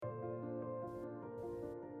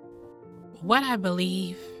What I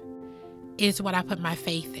believe is what I put my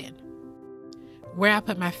faith in. Where I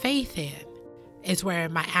put my faith in is where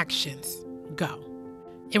my actions go.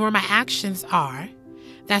 And where my actions are,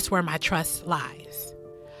 that's where my trust lies.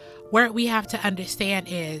 What we have to understand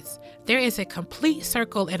is there is a complete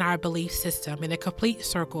circle in our belief system and a complete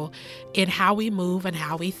circle in how we move and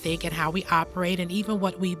how we think and how we operate and even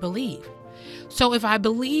what we believe. So if I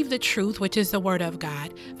believe the truth, which is the word of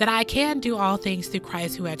God, that I can do all things through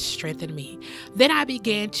Christ who has strengthened me, then I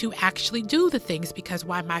begin to actually do the things because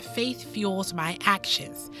why my faith fuels my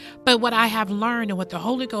actions. But what I have learned and what the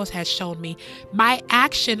Holy Ghost has shown me, my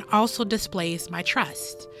action also displays my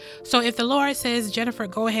trust. So if the Lord says, Jennifer,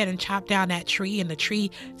 go ahead and chop down that tree, and the tree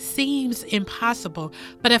seems impossible,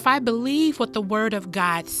 but if I believe what the word of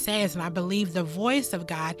God says and I believe the voice of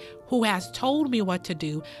God who has told me what to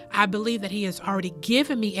do, I believe that he has already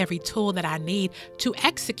given me every tool that I need to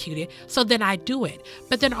execute it. So then I do it.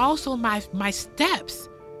 But then also my steps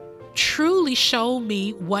truly show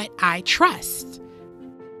me what I trust.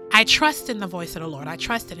 I trust in the voice of the Lord. I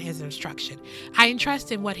trust in his instruction. I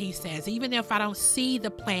trust in what he says, even if I don't see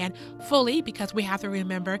the plan fully, because we have to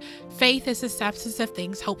remember faith is the substance of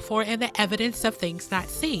things hoped for and the evidence of things not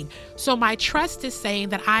seen. So my trust is saying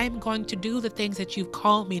that I am going to do the things that you've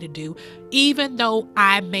called me to do, even though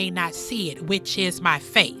I may not see it, which is my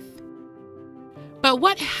faith. But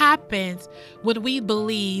what happens when we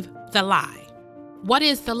believe the lie? What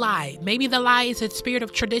is the lie? Maybe the lie is a spirit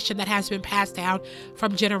of tradition that has been passed down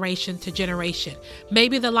from generation to generation.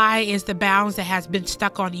 Maybe the lie is the bounds that has been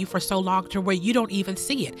stuck on you for so long to where you don't even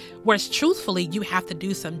see it. Whereas truthfully, you have to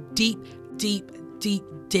do some deep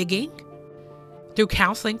digging through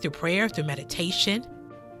counseling, through prayer, through meditation,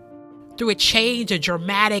 through a change, a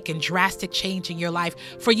dramatic and drastic change in your life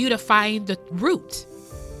for you to find the root.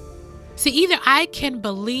 See, either I can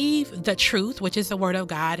believe the truth, which is the word of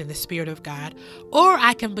God and the spirit of God, or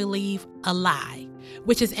I can believe a lie,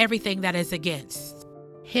 which is everything that is against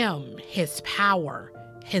him, his power,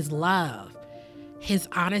 his love, his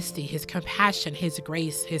honesty, his compassion, his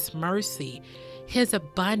grace, his mercy, his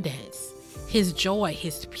abundance, his joy,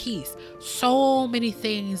 his peace, so many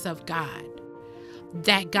things of God.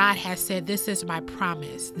 That God has said, this is my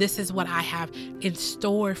promise. This is what I have in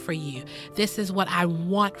store for you. This is what I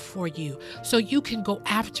want for you. So you can go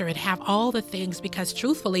after and have all the things because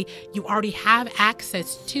truthfully, you already have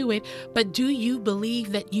access to it. But do you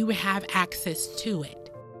believe that you have access to it?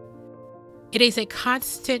 It is a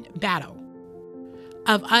constant battle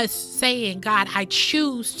of us saying, God, I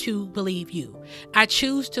choose to believe you. I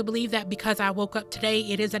choose to believe that because I woke up today,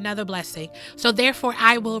 it is another blessing. So therefore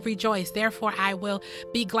I will rejoice. Therefore I will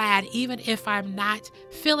be glad. Even if I'm not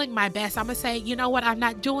feeling my best, I'm going to say, you know what? I'm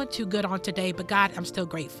not doing too good on today, but God, I'm still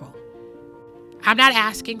grateful. I'm not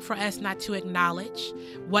asking for us not to acknowledge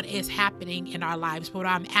what is happening in our lives, but what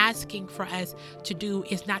I'm asking for us to do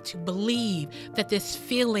is not to believe that this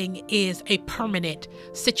feeling is a permanent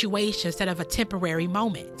situation instead of a temporary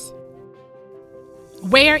moment.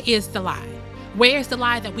 Where is the lie? Where is the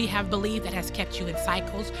lie that we have believed that has kept you in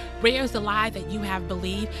cycles? Where is the lie that you have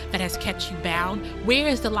believed that has kept you bound? Where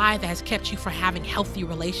is the lie that has kept you from having healthy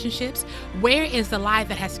relationships? Where is the lie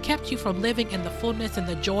that has kept you from living in the fullness and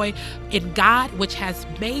the joy in God, which has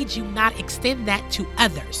made you not extend that to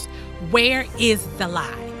others? Where is the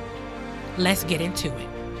lie? Let's get into it.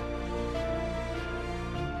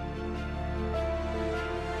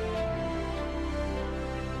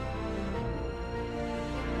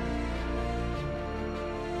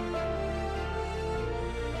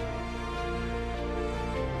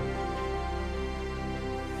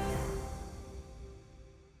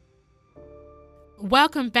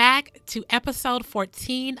 Welcome back to episode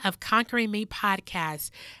 14 of Conquering Me podcast.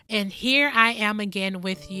 And here I am again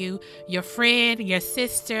with you, your friend, your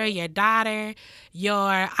sister, your daughter,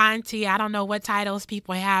 your auntie. I don't know what titles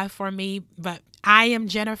people have for me, but I am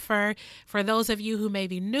Jennifer. For those of you who may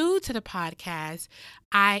be new to the podcast,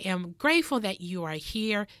 I am grateful that you are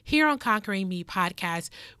here on Conquering Me podcast.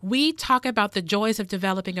 We talk about the joys of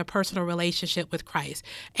developing a personal relationship with Christ.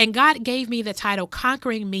 And God gave me the title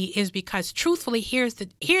Conquering Me is because truthfully, here's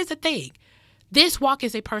the thing. This walk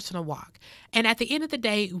is a personal walk. And at the end of the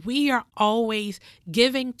day, we are always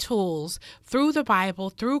giving tools through the Bible,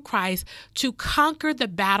 through Christ, to conquer the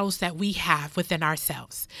battles that we have within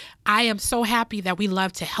ourselves. I am so happy that we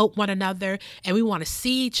love to help one another and we want to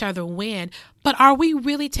see each other win. But are we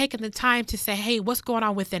really taking the time to say, hey, what's going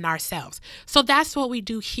on within ourselves? So that's what we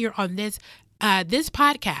do here on this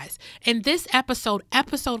podcast. In this episode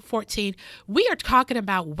 14, we are talking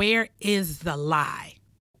about where is the lie?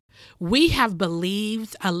 We have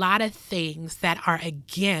believed a lot of things that are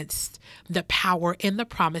against the power and the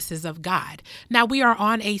promises of God. Now, we are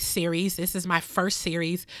on a series. This is my first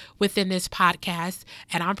series within this podcast,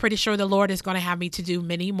 and I'm pretty sure the Lord is going to have me to do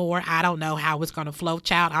many more. I don't know how it's going to flow,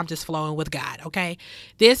 child. I'm just flowing with God, okay?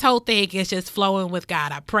 This whole thing is just flowing with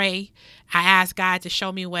God. I pray. I ask God to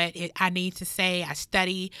show me what I need to say. I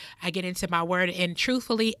study. I get into my word. And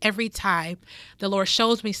truthfully, every time the Lord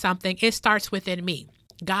shows me something, it starts within me.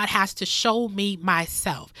 God has to show me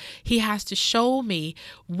myself. He has to show me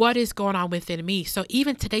what is going on within me. So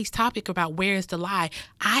even today's topic about where is the lie,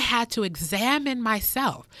 I had to examine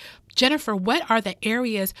myself. Jennifer, what are the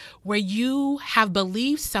areas where you have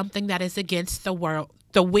believed something that is against the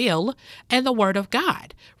will and the word of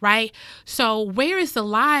God, right? So where is the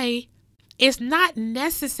lie? It's not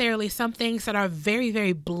necessarily some things that are very,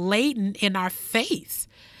 very blatant in our face.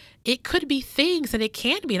 It could be things, and it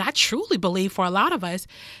can be, and I truly believe for a lot of us,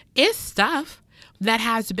 it's stuff that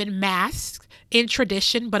has been masked in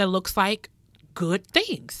tradition, but it looks like good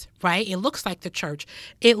things, right? It looks like the church.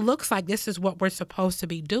 It looks like this is what we're supposed to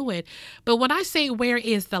be doing. But when I say where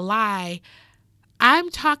is the lie,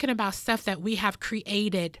 I'm talking about stuff that we have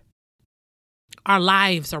created our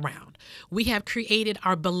lives around. We have created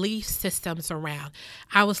our belief systems around.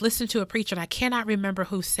 I was listening to a preacher, and I cannot remember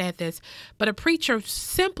who said this, but a preacher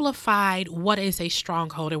simplified what is a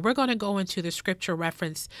stronghold. And we're going to go into the scripture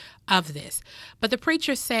reference of this. But the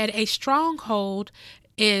preacher said a stronghold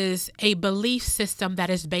is a belief system that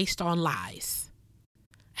is based on lies.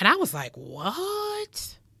 And I was like,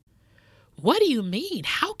 what? What do you mean?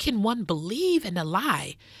 How can one believe in a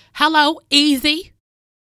lie? Hello, easy.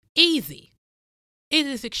 Easy. It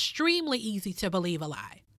is extremely easy to believe a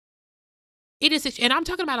lie. It is, and I'm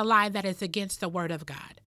talking about a lie that is against the word of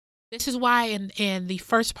God. This is why in the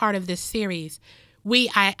first part of this series,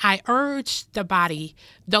 I urge the body,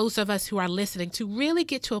 those of us who are listening, to really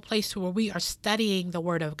get to a place where we are studying the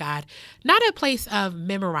word of God, not a place of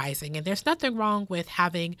memorizing. And there's nothing wrong with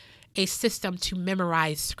having a system to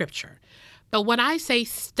memorize scripture. But when I say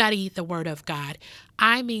study the word of God,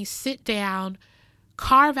 I mean sit down,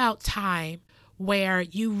 carve out time where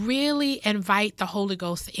you really invite the Holy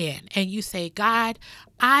Ghost in and you say, God,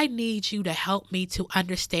 I need you to help me to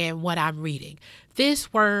understand what I'm reading.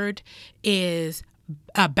 This word is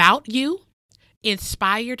about you,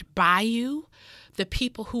 inspired by you. The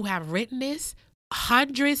people who have written this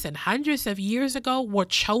hundreds and hundreds of years ago were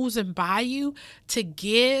chosen by you to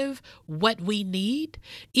give what we need.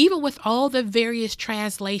 Even with all the various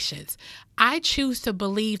translations, I choose to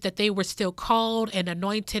believe that they were still called and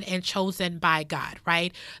anointed and chosen by God,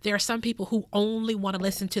 right? There are some people who only want to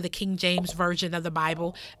listen to the King James Version of the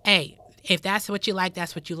Bible. Hey, if that's what you like,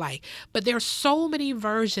 that's what you like. But there are so many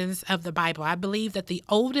versions of the Bible. I believe that the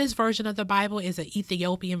oldest version of the Bible is an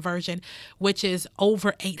Ethiopian version, which is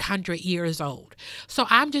over 800 years old. So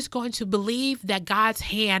I'm just going to believe that God's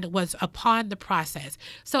hand was upon the process.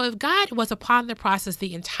 So if God was upon the process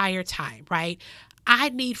the entire time, right? I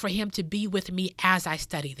need for him to be with me as I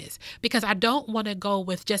study this, because I don't want to go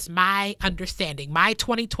with just my understanding, my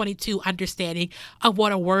 2022 understanding of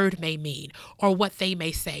what a word may mean or what they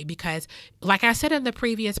may say. Because like I said in the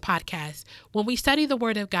previous podcast, when we study the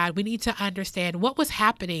word of God, we need to understand what was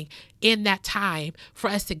happening in that time for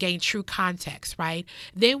us to gain true context, right?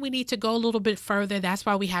 Then we need to go a little bit further. That's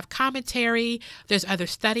why we have commentary. There's other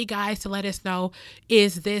study guides to let us know,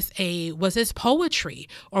 was this poetry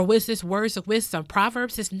or was this words of wisdom?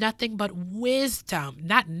 Proverbs is nothing but wisdom,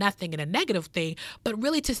 not nothing in a negative thing, but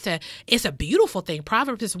really it's a beautiful thing.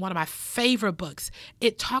 Proverbs is one of my favorite books.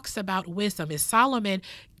 It talks about wisdom. It's Solomon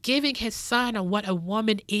giving his son on what a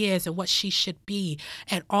woman is and what she should be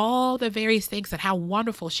and all the various things and how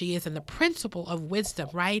wonderful she is and the principle of wisdom,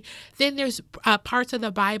 right? Then there's parts of the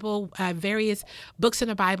Bible, various books in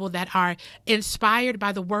the Bible that are inspired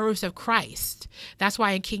by the words of Christ. That's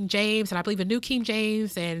why in King James, and I believe in New King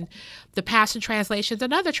James and the Passion translations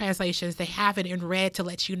and other translations, they have it in red to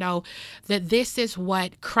let you know that this is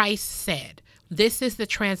what Christ said. This is the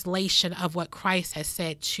translation of what Christ has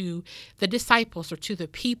said to the disciples or to the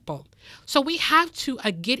people. So we have to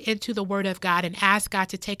get into the word of God and ask God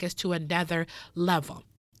to take us to another level.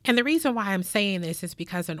 And the reason why I'm saying this is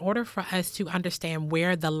because in order for us to understand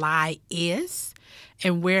where the lie is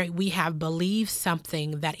and where we have believed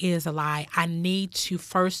something that is a lie, I need to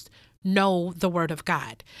first know the word of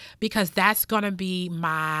God, because that's going to be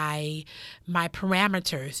my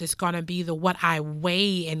parameters. It's going to be what I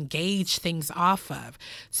weigh and gauge things off of.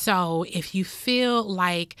 So if you feel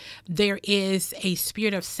like there is a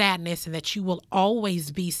spirit of sadness and that you will always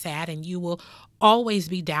be sad and you will always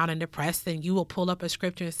be down and depressed, then you will pull up a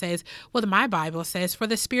scripture and says, well, my Bible says, for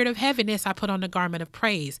the spirit of heaviness, I put on the garment of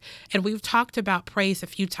praise. And we've talked about praise a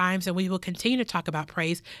few times, and we will continue to talk about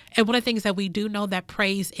praise. And one of the things that we do know, that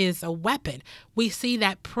praise is a weapon. We see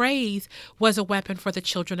that praise was a weapon for the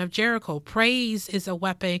children of Jericho. Praise is a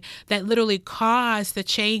weapon that literally caused the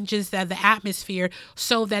changes of the atmosphere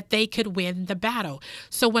so that they could win the battle.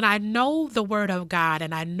 So when I know the word of God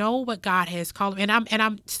and I know what God has called me, and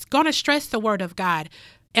I'm going to stress the word of God,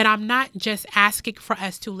 and I'm not just asking for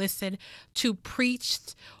us to listen to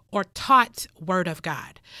preached or taught word of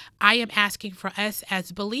God. I am asking for us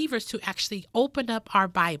as believers to actually open up our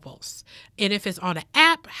Bibles. And if it's on an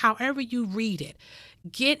app, however you read it,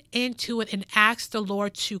 get into it and ask the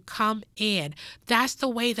Lord to come in. That's the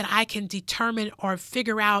way that I can determine or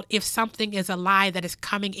figure out if something is a lie that is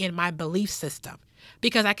coming in my belief system.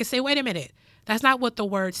 Because I can say, wait a minute, that's not what the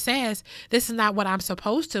word says. This is not what I'm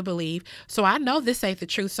supposed to believe. So I know this ain't the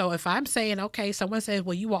truth. So if I'm saying, okay, someone says,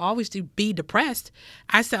 well, you will always be depressed.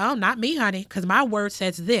 I said, oh, not me, honey, because my word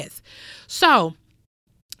says this. So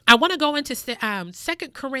I want to go into 2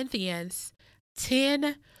 Corinthians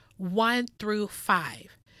 10, 1 through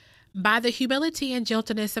 5. By the humility and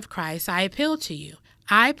gentleness of Christ, I appeal to you.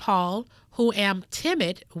 I, Paul, who am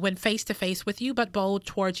timid when face to face with you, but bold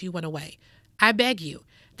towards you when away. I beg you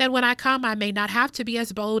that when I come, I may not have to be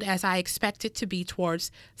as bold as I expect it to be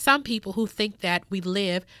towards some people who think that we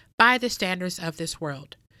live by the standards of this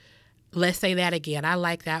world. Let's say that again. I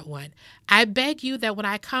like that one. I beg you that when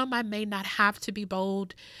I come, I may not have to be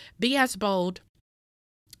as bold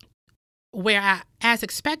as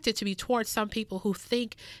expected to be towards some people who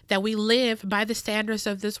think that we live by the standards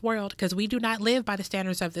of this world, because we do not live by the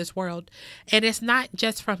standards of this world. And it's not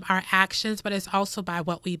just from our actions, but it's also by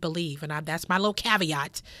what we believe. And that's my little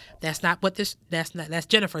caveat. That's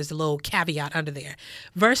Jennifer's little caveat under there.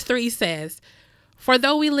 Verse 3 says, for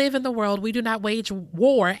though we live in the world, we do not wage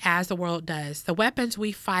war as the world does. The weapons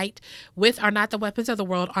we fight with are not the weapons of the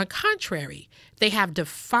world. On contrary, they have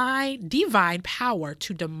divine power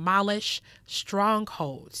to demolish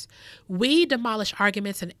strongholds. We demolish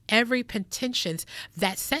arguments and every pretension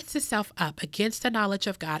that sets itself up against the knowledge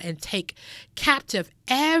of God, and take captive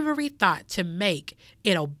every thought to make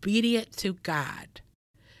it obedient to God.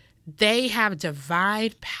 They have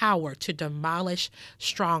divine power to demolish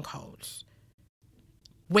strongholds.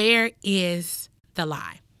 Where is the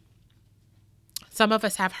lie? Some of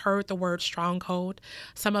us have heard the word stronghold.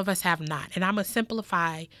 Some of us have not. And I'm going to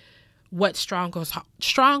simplify what strongholds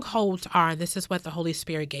are. And this is what the Holy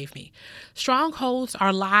Spirit gave me. Strongholds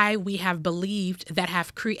are lies we have believed that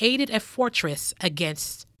have created a fortress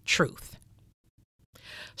against truth.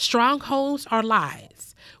 Strongholds are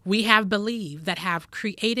lies we have believed that have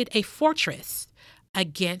created a fortress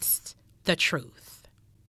against the truth.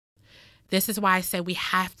 This is why I said we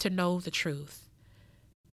have to know the truth,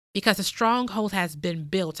 because a stronghold has been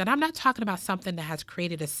built. And I'm not talking about something that has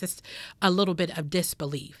created a little bit of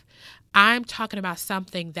disbelief. I'm talking about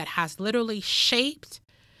something that has literally shaped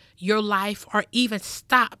your life or even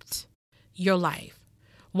stopped your life.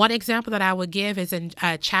 One example that I would give is in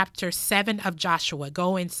chapter 7 of Joshua.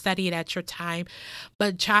 Go and study it at your time.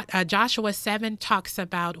 But Joshua 7 talks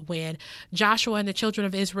about when Joshua and the children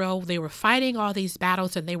of Israel, they were fighting all these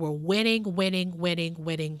battles and they were winning,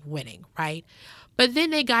 right? But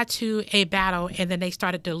then they got to a battle and then they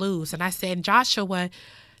started to lose. And I said, Joshua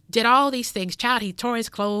did all these things. He tore his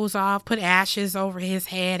clothes off, put ashes over his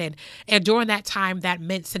head. And during that time, that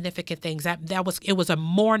meant significant things. It was a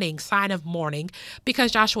mourning, sign of mourning,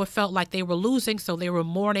 because Joshua felt like they were losing. So they were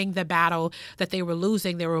mourning the battle that they were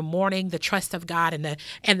losing. They were mourning the trust of God and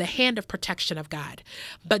the hand of protection of God.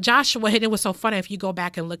 But Joshua, and it was so funny, if you go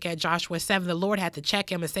back and look at Joshua 7, the Lord had to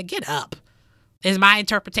check him and say, get up. Is my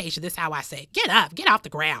interpretation. This is how I say it. Get up, get off the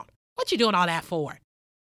ground. What you doing all that for?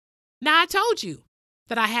 Now, I told you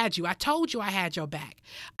that I had you. I told you I had your back.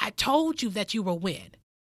 I told you that you will win.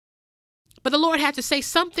 But the Lord had to say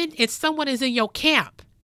something if someone is in your camp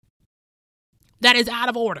that is out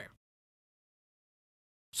of order.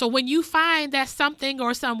 So when you find that something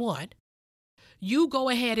or someone, you go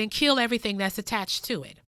ahead and kill everything that's attached to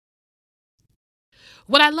it.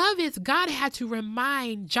 What I love is God had to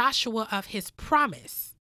remind Joshua of his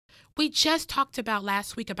promise. We just talked about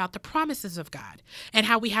last week about the promises of God and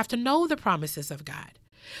how we have to know the promises of God.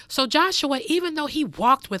 So Joshua, even though he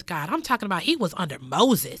walked with God, I'm talking about he was under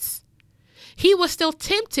Moses, he was still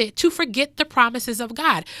tempted to forget the promises of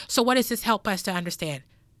God. So what does this help us to understand?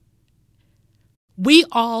 We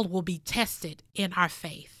all will be tested in our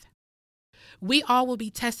faith. We all will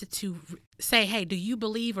be tested to say, hey, do you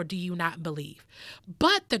believe or do you not believe?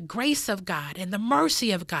 But the grace of God and the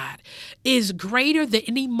mercy of God is greater than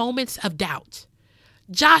any moments of doubt.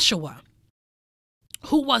 Joshua,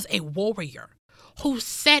 who was a warrior, who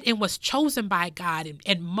said and was chosen by God,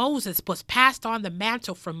 and Moses was passed on the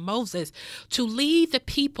mantle from Moses to lead the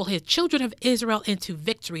people, his children of Israel, into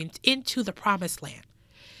victory, into the promised land.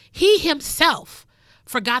 He himself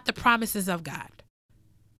forgot the promises of God.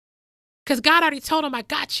 Because God already told him, I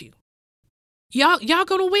got you. Y'all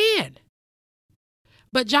gonna win.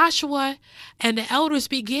 But Joshua and the elders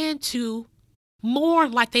began to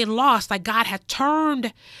mourn like they lost, like God had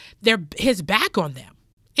turned his back on them.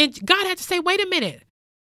 And God had to say, wait a minute,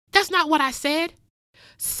 that's not what I said.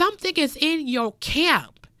 Something is in your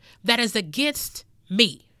camp that is against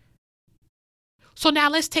me. So now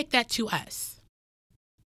let's take that to us.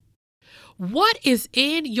 What is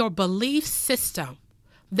in your belief system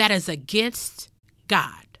that is against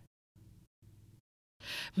God?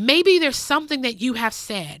 Maybe there's something that you have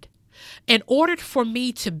said. In order for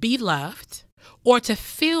me to be loved or to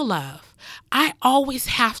feel love, I always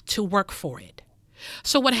have to work for it.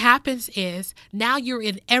 So what happens is now you're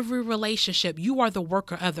in every relationship. You are the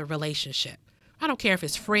worker of the relationship. I don't care if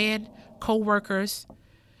it's friend, co-workers,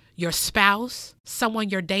 your spouse, someone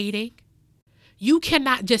you're dating. You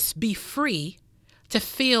cannot just be free to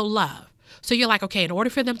feel love. So you're like, okay, in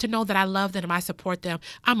order for them to know that I love them and I support them,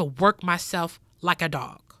 I'm going to work myself like a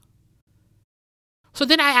dog. So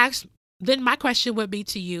then my question would be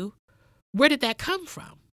to you, where did that come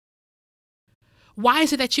from? Why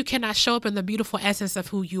is it that you cannot show up in the beautiful essence of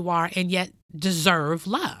who you are and yet deserve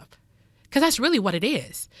love? Because that's really what it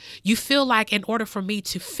is. You feel like in order for me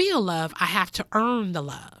to feel love, I have to earn the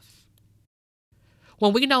love.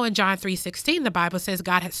 Well, we know in John 3:16, the Bible says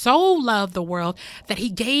God had so loved the world that he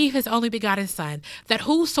gave his only begotten son, that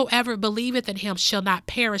whosoever believeth in him shall not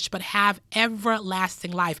perish, but have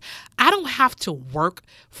everlasting life. I don't have to work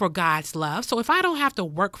for God's love. So if I don't have to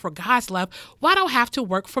work for God's love, why don't I have to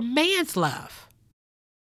work for man's love?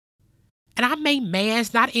 And I mean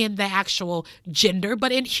man's not in the actual gender,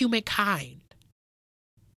 but in humankind.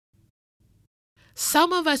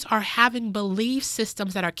 Some of us are having belief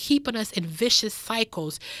systems that are keeping us in vicious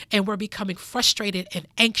cycles, and we're becoming frustrated and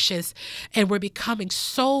anxious, and we're becoming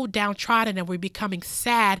so downtrodden, and we're becoming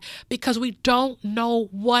sad because we don't know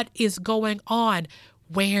what is going on.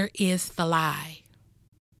 Where is the lie?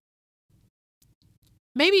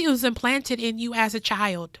 Maybe it was implanted in you as a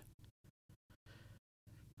child.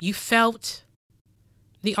 You felt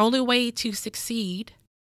the only way to succeed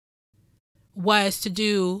was to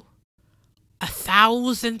do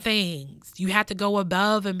 1,000 things. You had to go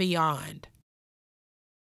above and beyond.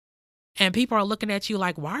 And people are looking at you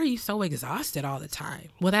like, why are you so exhausted all the time?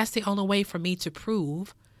 Well, that's the only way for me to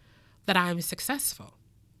prove that I'm successful.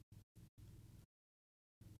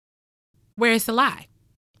 Where is the lie?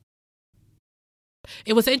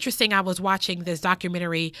 It was interesting. I was watching this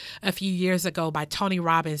documentary a few years ago by Tony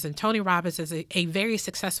Robbins, and Tony Robbins is a very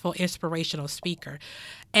successful inspirational speaker.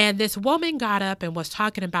 And this woman got up and was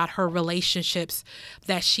talking about her relationships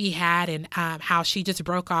that she had and how she just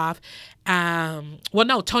broke off.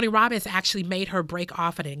 Tony Robbins actually made her break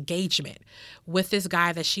off an engagement with this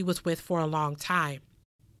guy that she was with for a long time.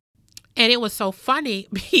 And it was so funny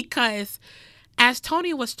because as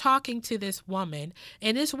Tony was talking to this woman,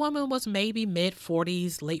 and this woman was maybe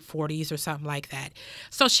mid-40s, late 40s or something like that.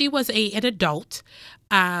 So she was an adult,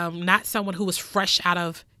 not someone who was fresh out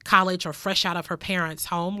of college or fresh out of her parents'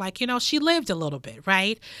 home. Like, she lived a little bit,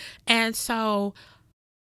 right? And so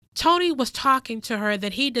Tony was talking to her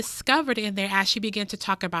that he discovered in there as she began to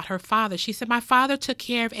talk about her father. She said, my father took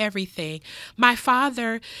care of everything. My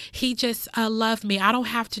father, he just loved me. I don't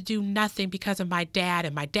have to do nothing because of my dad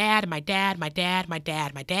and my dad and my dad, my dad, my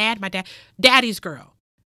dad, my dad, my dad, daddy's girl.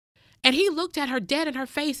 And he looked at her dead in her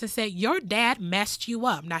face and said, your dad messed you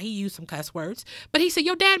up. Now, he used some cuss words, but he said,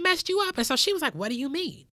 your dad messed you up. And so she was like, what do you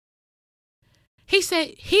mean? He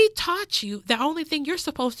said, he taught you the only thing you're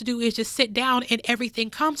supposed to do is just sit down and everything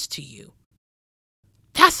comes to you.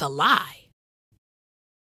 That's a lie.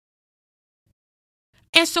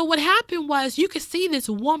 And so what happened was you could see this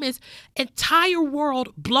woman's entire world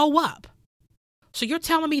blow up. So you're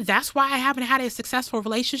telling me that's why I haven't had a successful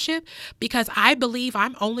relationship? Because I believe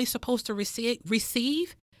I'm only supposed to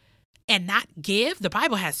receive and not give? The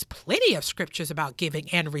Bible has plenty of scriptures about giving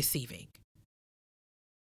and receiving.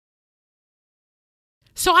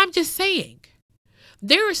 So I'm just saying,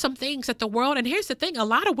 there are some things that the world, and here's the thing, a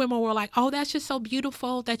lot of women were like, oh, that's just so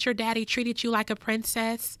beautiful that your daddy treated you like a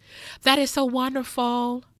princess. That is so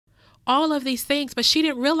wonderful. All of these things, but she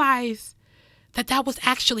didn't realize that was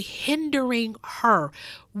actually hindering her.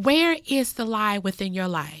 Where is the lie within your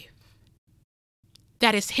life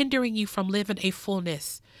that is hindering you from living the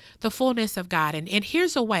fullness of God? And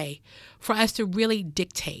here's a way for us to really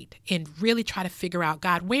dictate and really try to figure out,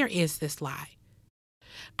 God, where is this lie?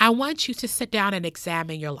 I want you to sit down and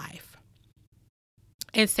examine your life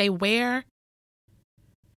and say, where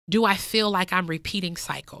do I feel like I'm repeating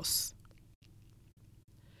cycles?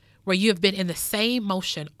 Where you have been in the same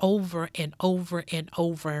motion over and over and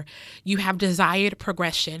over. You have desired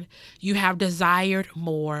progression. You have desired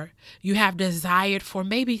more. You have desired for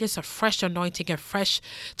maybe just a fresh anointing,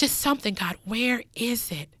 just something. God, where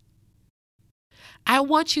is it? I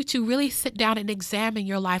want you to really sit down and examine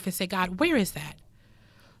your life and say, God, where is that?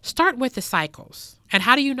 Start with the cycles. And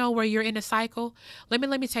how do you know where you're in a cycle? Let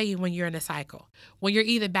me tell you when you're in a cycle. When you're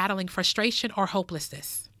either battling frustration or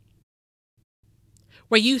hopelessness.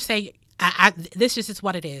 Where you say, this is just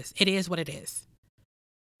what it is. It is what it is.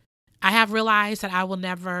 I have realized that I will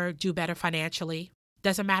never do better financially.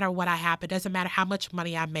 Doesn't matter what I have. It doesn't matter how much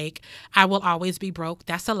money I make. I will always be broke.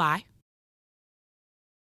 That's a lie.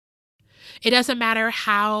 It doesn't matter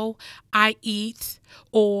how I eat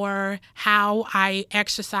or how I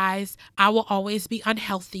exercise. I will always be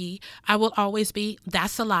unhealthy.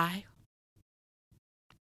 That's a lie.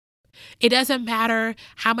 It doesn't matter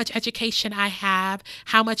how much education I have,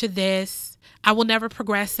 how much of this. I will never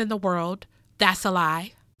progress in the world. That's a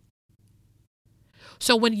lie.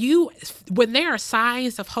 So when there are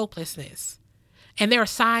signs of hopelessness and there are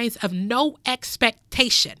signs of no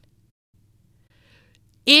expectation,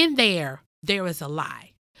 in there is a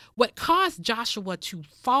lie. What caused Joshua to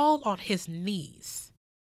fall on his knees,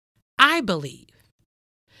 I believe,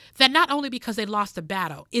 that not only because they lost the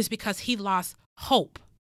battle, is because he lost hope.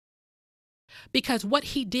 Because what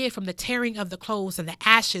he did from the tearing of the clothes and the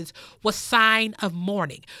ashes was sign of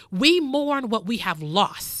mourning. We mourn what we have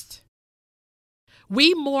lost.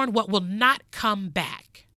 We mourn what will not come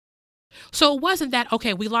back. So it wasn't that,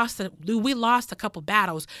 okay, we lost a couple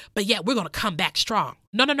battles, but yet we're going to come back strong.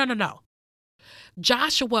 No.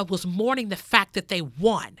 Joshua was mourning the fact that they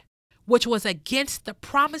won, which was against the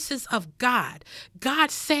promises of God.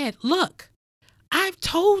 God said, look, I've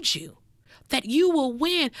told you that you will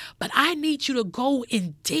win, but I need you to go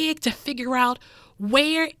and dig to figure out,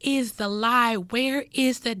 where is the lie? Where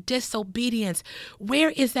is the disobedience? Where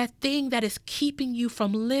is that thing that is keeping you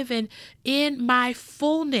from living in my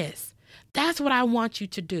fullness? That's what I want you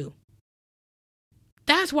to do.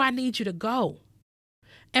 That's where I need you to go.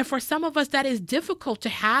 And for some of us, that is difficult to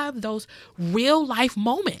have those real life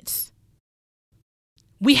moments.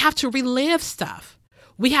 We have to relive stuff.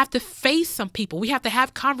 We have to face some people. We have to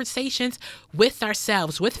have conversations with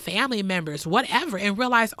ourselves, with family members, whatever, and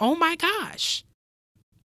realize, oh my gosh,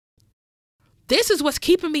 this is what's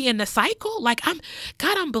keeping me in the cycle. Like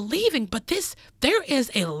I'm believing, but there is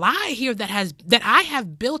a lie here that I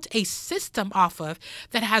have built a system off of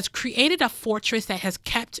that has created a fortress that has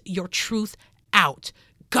kept your truth out.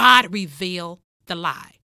 God reveal the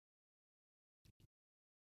lie.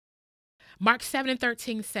 Mark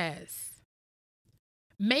 7:13 says,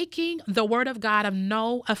 making the word of God of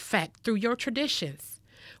no effect through your traditions,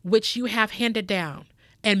 which you have handed down,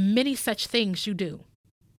 and many such things you do.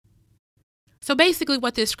 So basically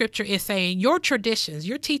what this scripture is saying, your traditions,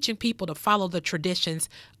 you're teaching people to follow the traditions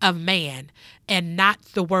of man and not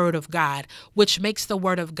the word of God, which makes the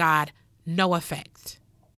word of God no effect.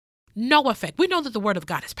 No effect. We know that the word of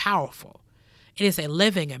God is powerful. It is a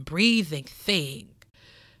living and breathing thing.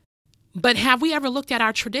 But have we ever looked at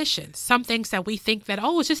our traditions? Some things that we think that,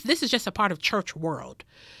 this is just a part of church world.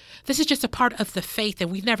 This is just a part of the faith,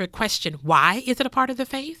 and we've never questioned, why is it a part of the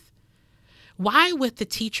faith? Why would the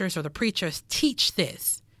teachers or the preachers teach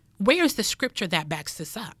this? Where is the scripture that backs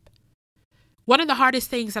this up? One of the hardest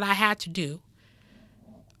things that I had to do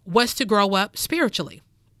was to grow up spiritually.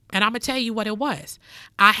 And I'm going to tell you what it was.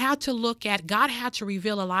 I had to look at, God had to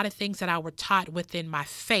reveal a lot of things that I were taught within my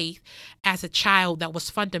faith as a child that was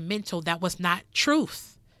fundamental, that was not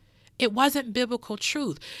truth. It wasn't biblical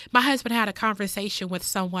truth. My husband had a conversation with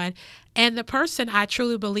someone, and the person I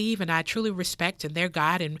truly believe and I truly respect in their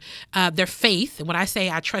God and their faith. And when I say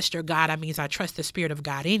I trust your God, I mean I trust the Spirit of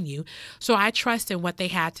God in you. So I trust in what they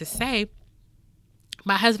had to say.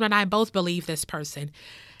 My husband and I both believe this person.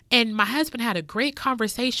 And my husband had a great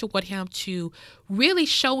conversation with him to really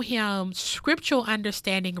show him scriptural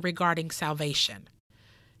understanding regarding salvation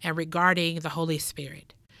and regarding the Holy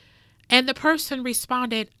Spirit. And the person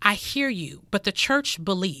responded, I hear you, but the church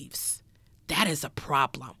believes. That is a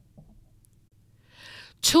problem.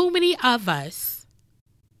 Too many of us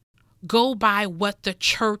go by what the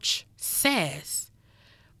church says,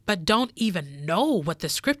 but don't even know what the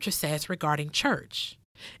scripture says regarding church.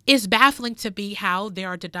 It's baffling to me how there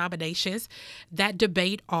are denominations that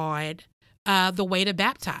debate on the way to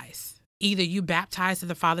baptize. Either you baptize in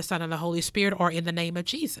the Father, Son, and the Holy Spirit or in the name of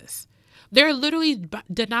Jesus. There are literally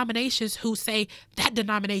denominations who say that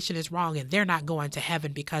denomination is wrong and they're not going to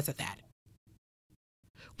heaven because of that.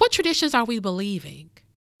 What traditions are we believing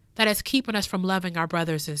that is keeping us from loving our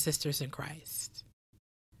brothers and sisters in Christ?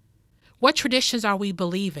 What traditions are we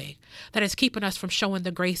believing that is keeping us from showing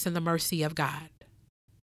the grace and the mercy of God?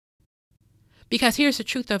 Because here's the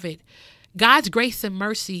truth of it. God's grace and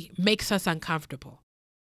mercy makes us uncomfortable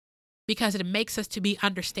because it makes us to be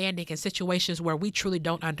understanding in situations where we truly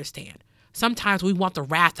don't understand. Sometimes we want the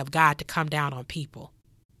wrath of God to come down on people.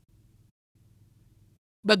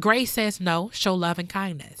 But grace says no, show love and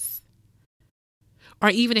kindness. Or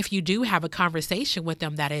even if you do have a conversation with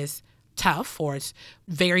them that is tough or it's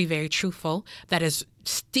very, very truthful, that is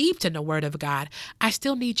steeped in the word of God, I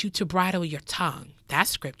still need you to bridle your tongue. That's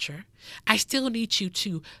scripture. I still need you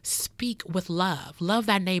to speak with love. Love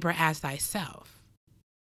thy neighbor as thyself.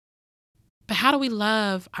 But how do we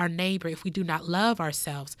love our neighbor if we do not love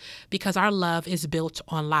ourselves? Because our love is built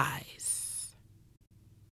on lies.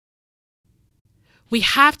 We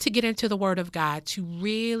have to get into the word of God to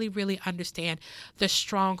really, really understand the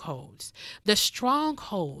strongholds. The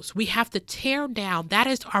strongholds we have to tear down. That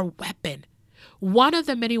is our weapon. One of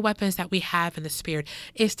the many weapons that we have in the spirit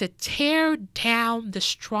is to tear down the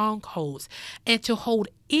strongholds and to hold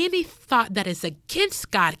any thought that is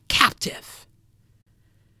against God captive.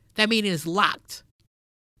 That means it is locked.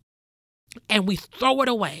 And we throw it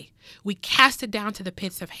away. We cast it down to the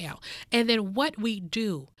pits of hell. And then what we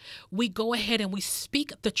do, we go ahead and we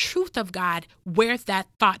speak the truth of God where that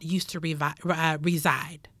thought used to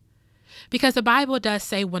reside. Because the Bible does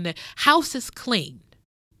say when the house is clean,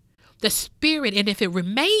 the spirit, and if it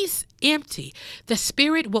remains empty, the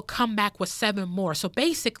spirit will come back with 7 more. So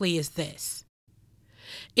basically is this.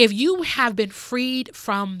 If you have been freed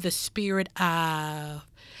from the spirit of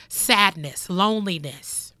sadness,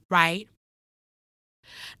 loneliness, right?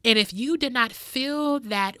 And if you did not fill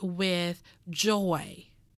that with joy,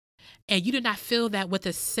 and you do not feel that with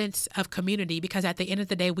a sense of community, because at the end of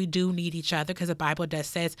the day, we do need each other, because the Bible does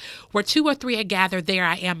says, where 2 or 3 are gathered, there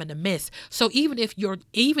I am in the midst. So even if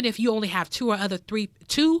you only have 2 or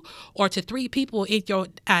 3 people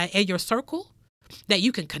in your circle that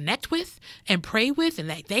you can connect with and pray with, and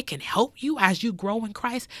that they can help you as you grow in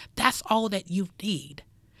Christ, that's all that you need.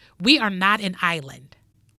 We are not an island.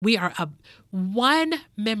 We are one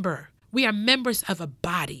member. We are members of a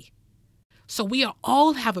body. So we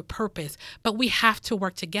all have a purpose, but we have to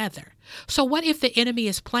work together. So what if the enemy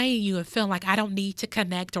is playing you and feeling like I don't need to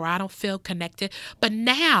connect or I don't feel connected? But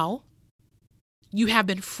now you have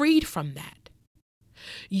been freed from that.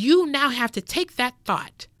 You now have to take that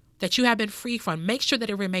thought that you have been free from, make sure that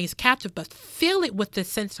it remains captive, but fill it with the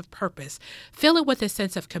sense of purpose. Fill it with a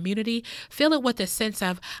sense of community. Fill it with a sense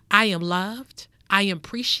of I am loved. I am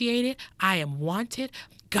appreciated. I am wanted.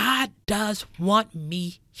 God does want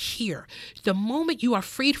me here. The moment you are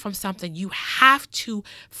freed from something, you have to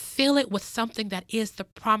fill it with something that is the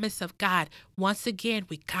promise of God. Once again,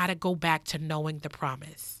 we got to go back to knowing the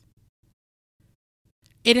promise.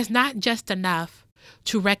 It is not just enough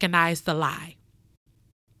to recognize the lie.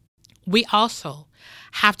 We also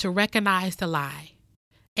have to recognize the lie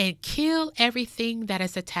and kill everything that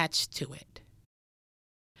is attached to it.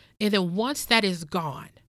 And then once that is gone,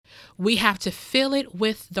 we have to fill it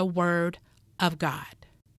with the word of God.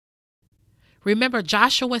 Remember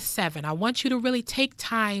Joshua 7. I want you to really take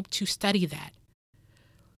time to study that.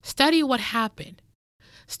 Study what happened.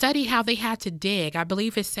 Study how they had to dig. I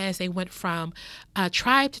believe it says they went from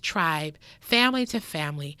tribe to tribe, family to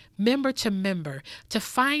family, member to member, to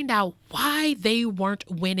find out why they weren't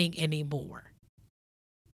winning anymore.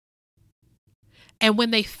 And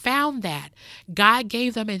when they found that, God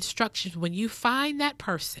gave them instructions. When you find that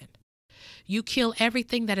person, you kill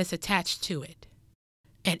everything that is attached to it.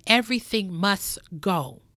 And everything must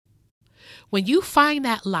go. When you find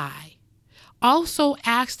that lie, also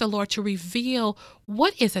ask the Lord to reveal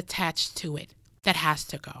what is attached to it that has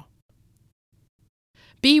to go.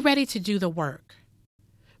 Be ready to do the work.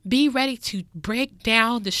 Be ready to break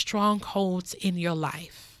down the strongholds in your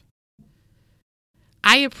life.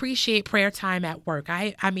 I appreciate prayer time at work.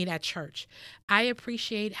 I mean at church. I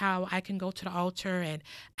appreciate how I can go to the altar and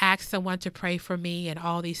ask someone to pray for me and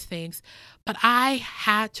all these things. But I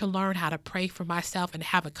had to learn how to pray for myself and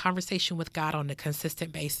have a conversation with God on a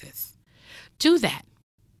consistent basis. Do that.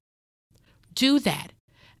 Do that.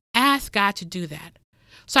 Ask God to do that.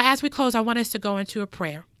 So as we close, I want us to go into a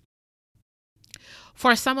prayer.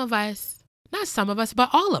 For some of us, not some of us, but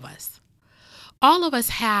all of us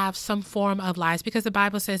have some form of lies, because the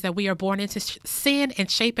Bible says that we are born into sin and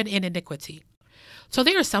shapen in iniquity. So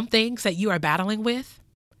there are some things that you are battling with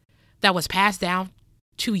that was passed down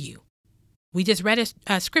to you. We just read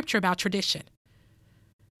a scripture about tradition.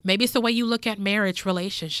 Maybe it's the way you look at marriage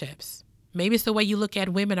relationships. Maybe it's the way you look at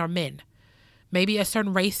women or men. Maybe a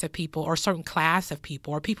certain race of people or a certain class of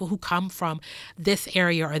people or people who come from this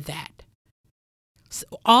area or that. So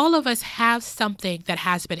all of us have something that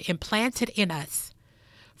has been implanted in us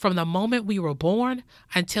from the moment we were born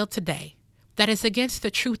until today that is against the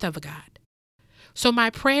truth of God. So my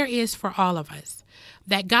prayer is for all of us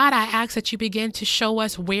that, God, I ask that you begin to show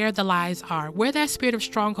us where the lies are, where that spirit of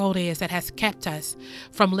stronghold is that has kept us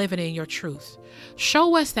from living in your truth.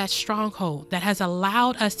 Show us that stronghold that has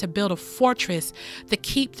allowed us to build a fortress to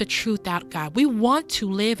keep the truth out, God. We want to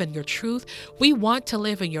live in your truth. We want to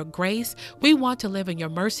live in your grace. We want to live in your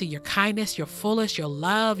mercy, your kindness, your fullness, your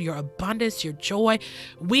love, your abundance, your joy.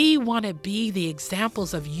 We want to be the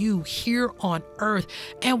examples of you here on earth.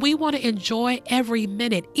 And we want to enjoy every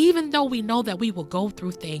minute, even though we know that we will go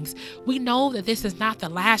through things. We know that this is not the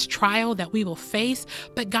last trial that we will face.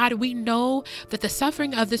 But God, we know that the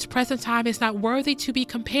suffering of this present time is not worthy to be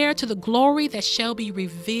compared to the glory that shall be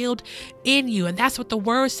revealed in you. And that's what the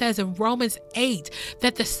word says in Romans 8,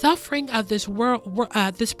 that the suffering of this world,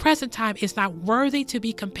 this present time is not worthy to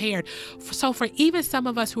be compared. So for even some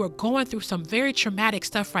of us who are going through some very traumatic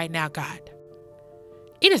stuff right now, God,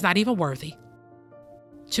 it is not even worthy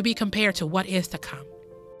to be compared to what is to come.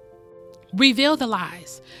 Reveal the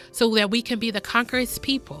lies so that we can be the conquerors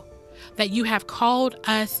people that you have called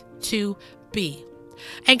us to be.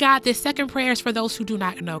 And God, this second prayer is for those who do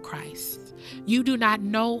not know Christ. You do not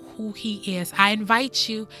know who he is. I invite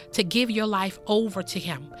you to give your life over to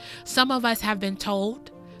him. Some of us have been told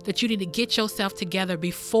that you need to get yourself together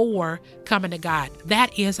before coming to God.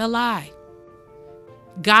 That is a lie.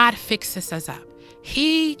 God fixes us up.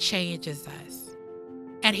 He changes us.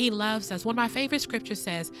 And he loves us. One of my favorite scriptures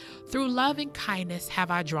says, through loving kindness have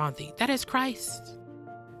I drawn thee. That is Christ.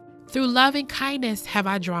 Through loving kindness have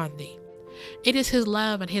I drawn thee. It is his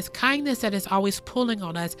love and his kindness that is always pulling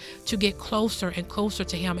on us to get closer and closer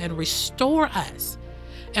to him and restore us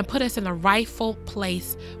and put us in the rightful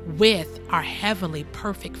place with our heavenly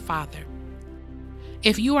perfect Father.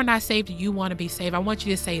 If you are not saved and you want to be saved, I want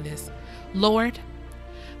you to say this: Lord,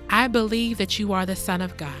 I believe that you are the Son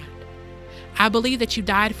of God. I believe that you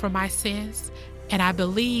died for my sins, and I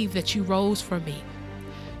believe that you rose for me.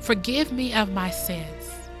 Forgive me of my sins.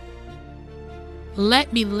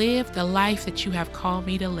 Let me live the life that you have called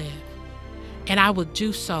me to live, and I will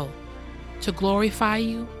do so to glorify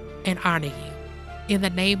you and honor you. In the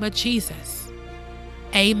name of Jesus,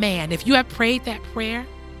 amen. If you have prayed that prayer,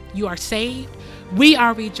 you are saved. We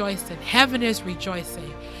are rejoicing. Heaven is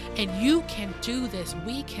rejoicing. And you can do this.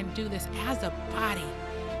 We can do this as a body.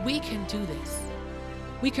 We can do this.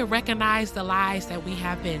 We can recognize the lies that we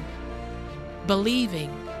have been believing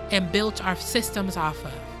and built our systems off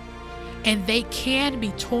of. And they can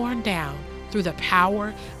be torn down through the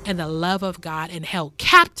power and the love of God and held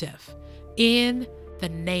captive in the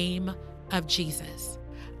name of Jesus.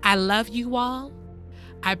 I love you all.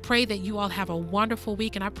 I pray that you all have a wonderful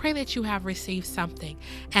week, and I pray that you have received something.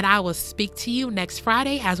 And I will speak to you next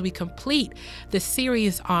Friday as we complete the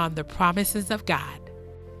series on the promises of God.